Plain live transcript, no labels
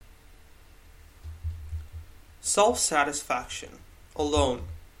Self-satisfaction alone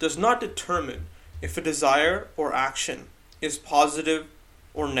does not determine if a desire or action is positive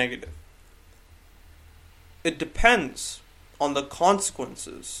or negative. It depends on the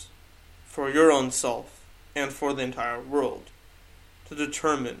consequences for your own self and for the entire world to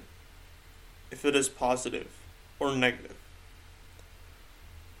determine if it is positive or negative.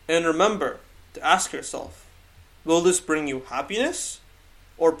 And remember to ask yourself, will this bring you happiness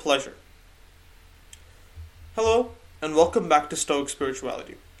or pleasure? Hello, and welcome back to Stoic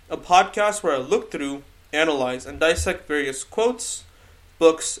Spirituality, a podcast where I look through, analyze, and dissect various quotes,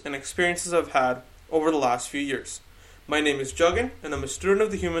 books, and experiences I've had over the last few years. My name is Juggin, and I'm a student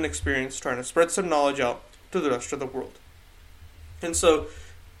of the human experience trying to spread some knowledge out to the rest of the world. And so,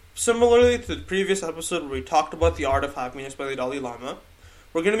 similarly to the previous episode where we talked about The Art of Happiness by the Dalai Lama,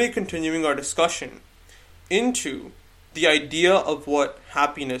 we're going to be continuing our discussion into the idea of what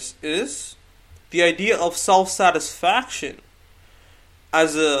happiness is, the idea of self-satisfaction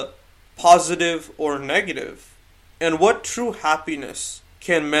as a positive or negative, and what true happiness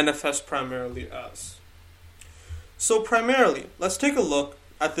can manifest primarily as. So primarily, let's take a look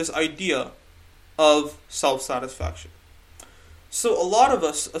at this idea of self-satisfaction. So a lot of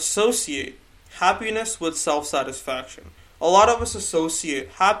us associate happiness with self-satisfaction. A lot of us associate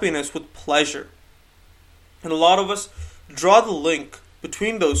happiness with pleasure. And a lot of us draw the link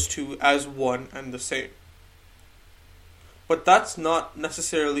between those two as one and the same. But that's not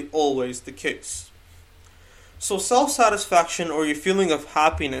necessarily always the case. So self-satisfaction or your feeling of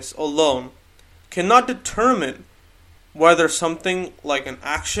happiness alone cannot determine whether something like an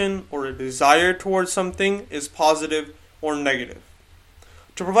action or a desire towards something is positive or negative.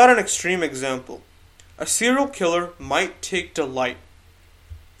 To provide an extreme example, a serial killer might take delight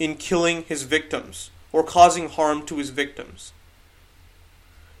in killing his victims or causing harm to his victims.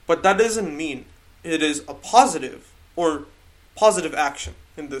 But that doesn't mean it is a positive or positive action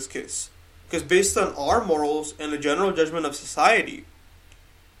in this case. Because based on our morals and the general judgment of society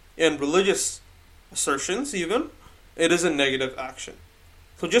and religious assertions even, it is a negative action.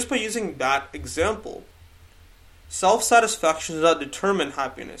 So just by using that example, self-satisfaction does not determine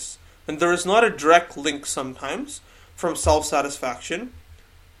happiness. And there is not a direct link sometimes from self-satisfaction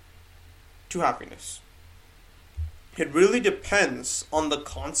to happiness. It really depends on the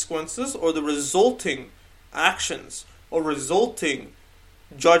consequences or the resulting actions or resulting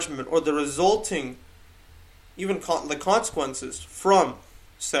judgment or the resulting even the consequences from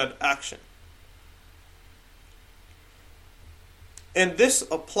said action. And this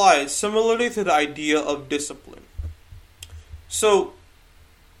applies similarly to the idea of discipline. So,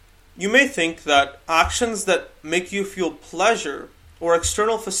 you may think that actions that make you feel pleasure or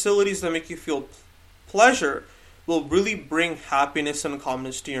external facilities that make you feel pleasure will really bring happiness and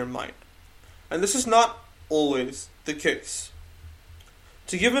calmness to your mind. And this is not always the case.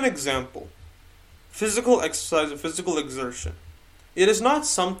 To give an example, physical exercise or physical exertion, it is not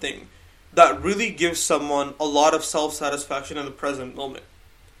something that really gives someone a lot of self-satisfaction in the present moment.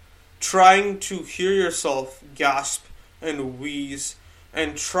 Trying to hear yourself gasp and wheeze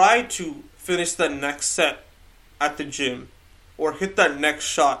and try to finish that next set at the gym or hit that next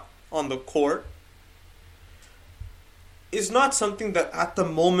shot on the court is not something that at the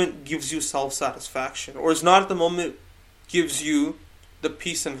moment gives you self-satisfaction or is not at the moment gives you the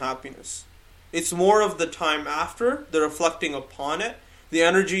peace and happiness. It's more of the time after, the reflecting upon it, the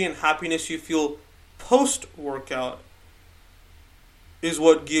energy and happiness you feel post-workout is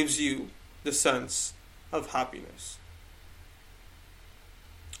what gives you the sense of happiness.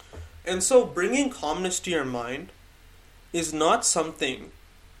 And so bringing calmness to your mind is not something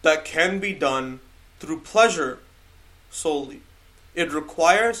that can be done through pleasure solely. It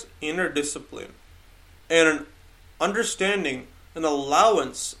requires inner discipline and an understanding, an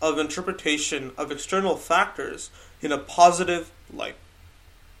allowance of interpretation of external factors in a positive light.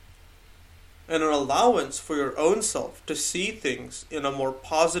 And an allowance for your own self to see things in a more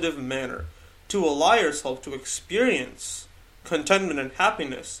positive manner, to allow yourself to experience contentment and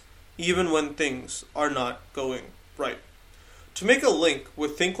happiness even when things are not going right. To make a link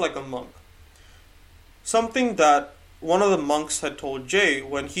with Think Like a Monk, something that one of the monks had told Jay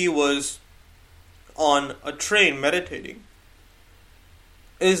when he was on a train meditating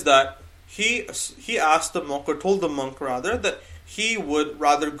is that he asked the monk, or told the monk rather, that he would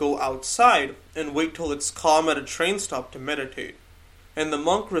rather go outside and wait till it's calm at a train stop to meditate. And the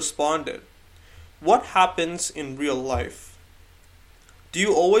monk responded, "What happens in real life? Do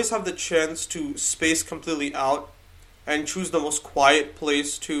you always have the chance to space completely out and choose the most quiet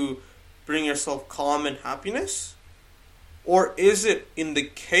place to bring yourself calm and happiness? Or is it in the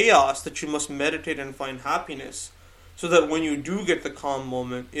chaos that you must meditate and find happiness, so that when you do get the calm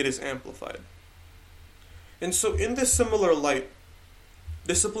moment, it is amplified? And so in this similar light,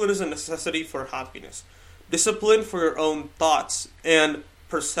 discipline is a necessity for happiness. Discipline for your own thoughts and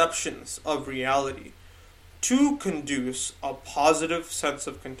perceptions of reality to conduce a positive sense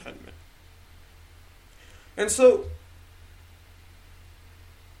of contentment. And so,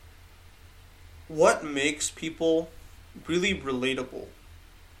 what makes people really relatable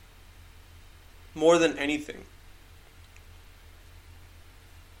more than anything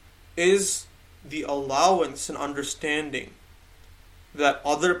is the allowance and understanding that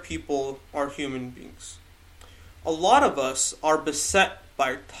other people are human beings. A lot of us are beset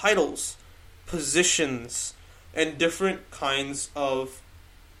by titles, positions, and different kinds of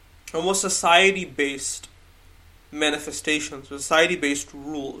almost society-based manifestations, society-based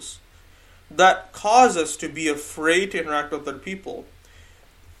rules that cause us to be afraid to interact with other people,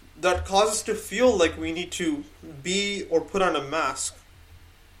 that cause us to feel like we need to be or put on a mask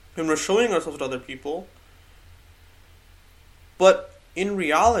when we're showing ourselves to other people. But in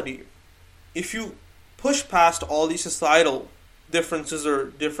reality, if you push past all these societal differences or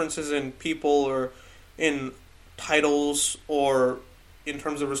differences in people or in titles or in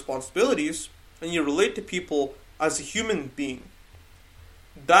terms of responsibilities, and you relate to people as a human being,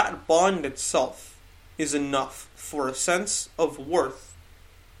 that bond itself is enough for a sense of worth,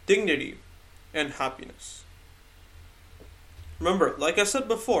 dignity, and happiness. Remember, like I said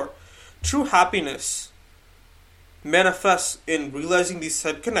before, true happiness manifests in realizing these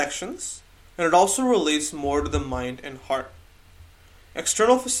said connections, and it also relates more to the mind and heart.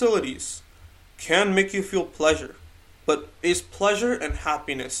 External facilities can make you feel pleasure, but is pleasure and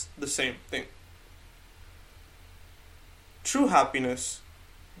happiness the same thing? True happiness,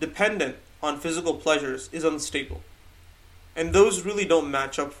 dependent on physical pleasures, is unstable, and those really don't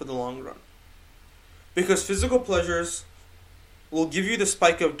match up for the long run. Because physical pleasures will give you the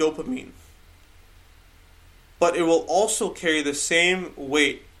spike of dopamine, but it will also carry the same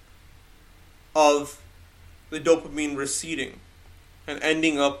weight of the dopamine receding and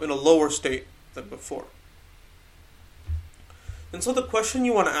ending up in a lower state than before. And so the question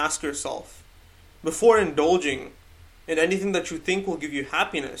you want to ask yourself before indulging in anything that you think will give you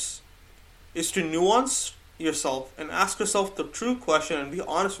happiness is to nuance yourself and ask yourself the true question and be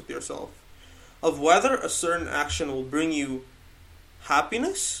honest with yourself of whether a certain action will bring you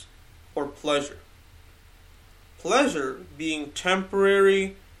happiness or pleasure. Pleasure being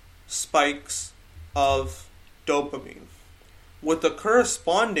temporary spikes of dopamine with a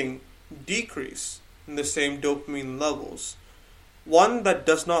corresponding decrease in the same dopamine levels, one that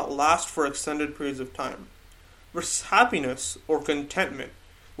does not last for extended periods of time, versus happiness or contentment,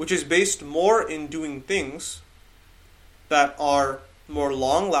 which is based more in doing things that are more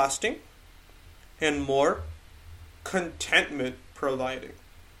long-lasting and more contentment providing.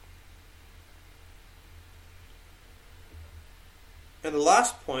 And the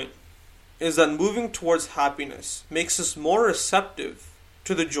last point is that moving towards happiness makes us more receptive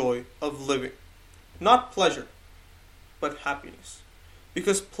to the joy of living. Not pleasure, but happiness.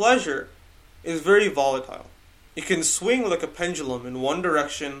 Because pleasure is very volatile. It can swing like a pendulum in one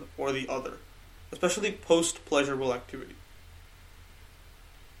direction or the other, especially post-pleasurable activity.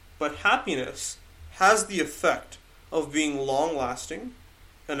 But happiness has the effect of being long-lasting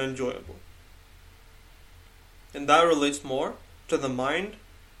and enjoyable. And that relates more to the mind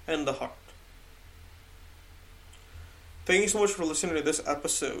and the heart. Thank you so much for listening to this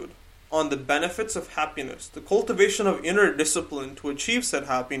episode on the benefits of happiness, the cultivation of inner discipline to achieve said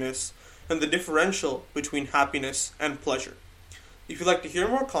happiness, and the differential between happiness and pleasure. If you'd like to hear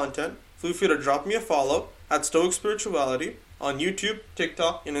more content, feel free to drop me a follow at Stoic Spirituality on YouTube,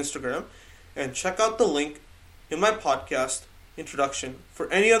 TikTok, and Instagram, and check out the link in my podcast introduction for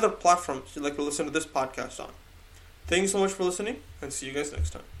any other platforms you'd like to listen to this podcast on. Thank you so much for listening, and see you guys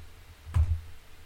next time.